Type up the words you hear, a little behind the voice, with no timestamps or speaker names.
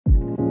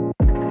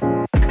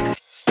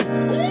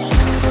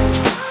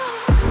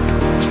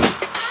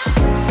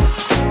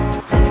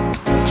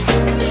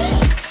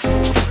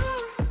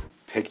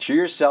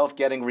yourself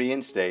getting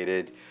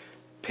reinstated,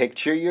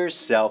 picture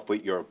yourself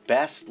with your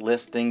best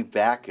listing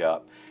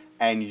backup,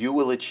 and you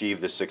will achieve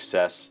the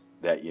success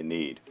that you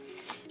need.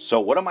 So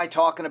what am I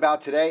talking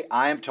about today?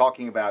 I am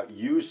talking about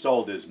used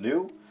sold as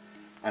new,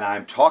 and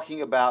I'm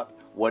talking about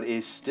what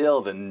is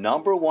still the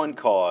 #1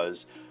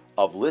 cause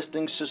of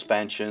listing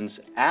suspensions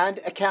and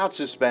account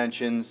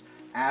suspensions,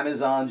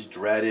 Amazon's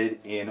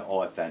dreaded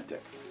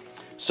inauthentic.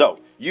 So,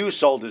 used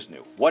sold as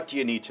new. What do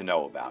you need to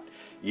know about?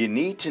 You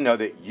need to know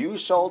that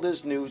used sold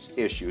as new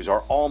issues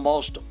are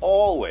almost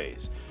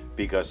always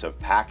because of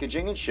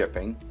packaging and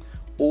shipping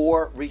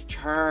or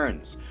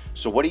returns.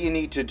 So what do you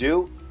need to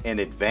do in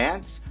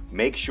advance?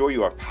 Make sure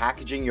you are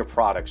packaging your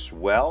products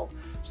well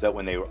so that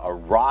when they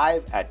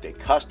arrive at the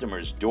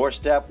customer's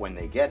doorstep, when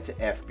they get to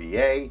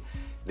FBA,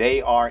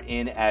 they are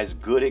in as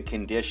good a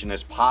condition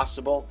as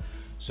possible,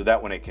 so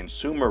that when a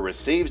consumer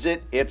receives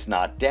it, it's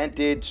not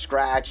dented,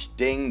 scratched,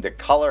 dinged, the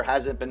color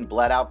hasn't been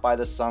bled out by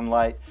the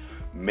sunlight.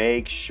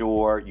 Make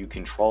sure you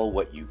control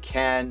what you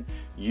can,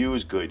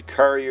 use good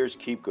couriers,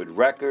 keep good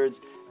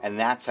records, and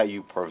that's how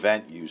you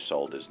prevent used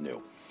sold as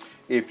new.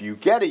 If you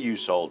get a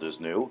used sold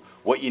as new,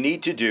 what you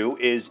need to do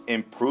is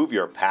improve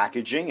your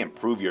packaging,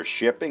 improve your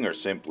shipping, or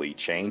simply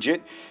change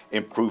it,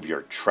 improve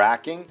your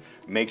tracking,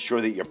 make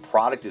sure that your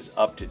product is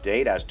up to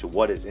date as to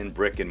what is in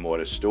brick and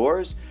mortar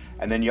stores,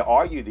 and then you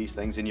argue these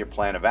things in your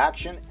plan of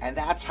action, and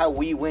that's how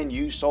we win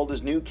used sold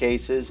as new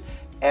cases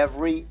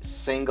every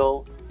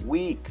single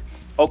week.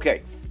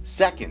 Okay,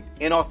 second,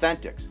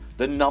 inauthentics,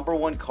 the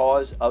 #1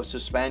 cause of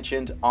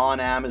suspensions on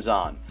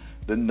Amazon,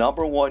 the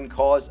 #1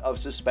 cause of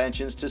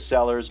suspensions to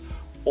sellers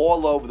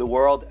all over the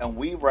world, and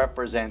we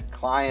represent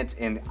clients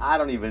in I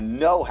don't even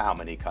know how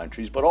many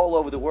countries, but all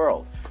over the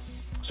world.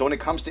 So when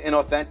it comes to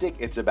inauthentic,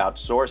 it's about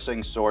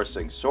sourcing,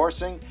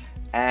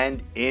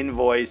 and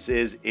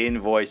invoices,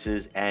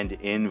 and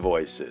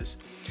invoices.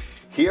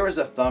 Here is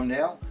a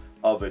thumbnail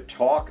of a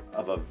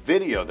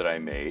video that I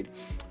made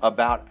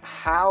about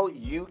how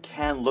you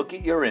can look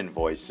at your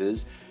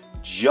invoices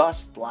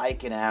just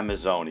like an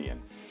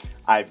Amazonian.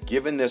 I've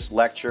given this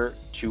lecture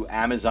to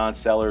Amazon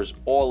sellers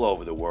all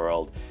over the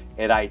world.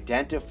 It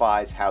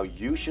identifies how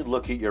you should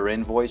look at your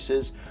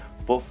invoices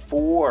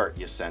before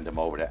you send them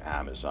over to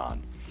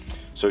Amazon.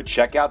 So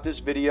check out this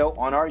video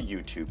on our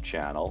YouTube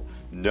channel,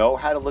 know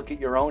how to look at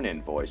your own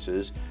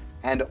invoices,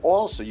 and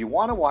also you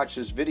want to watch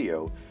this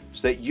video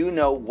so that you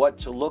know what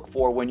to look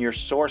for when you're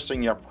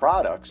sourcing your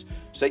products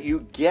so that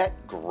you get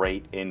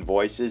great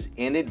invoices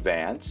in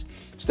advance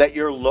so that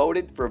you're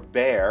loaded for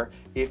bear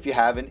if you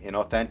have an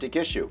inauthentic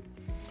issue.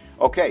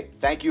 Okay,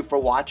 thank you for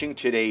watching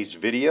today's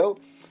video,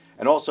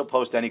 and also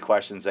post any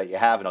questions that you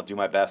have and I'll do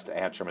my best to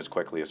answer them as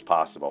quickly as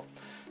possible.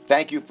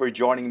 Thank you for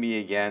joining me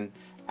again.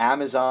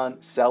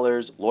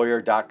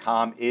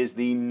 AmazonSellersLawyer.com is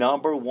the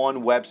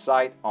 #1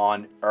 website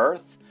on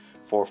earth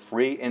for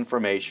free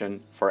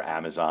information for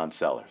Amazon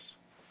sellers.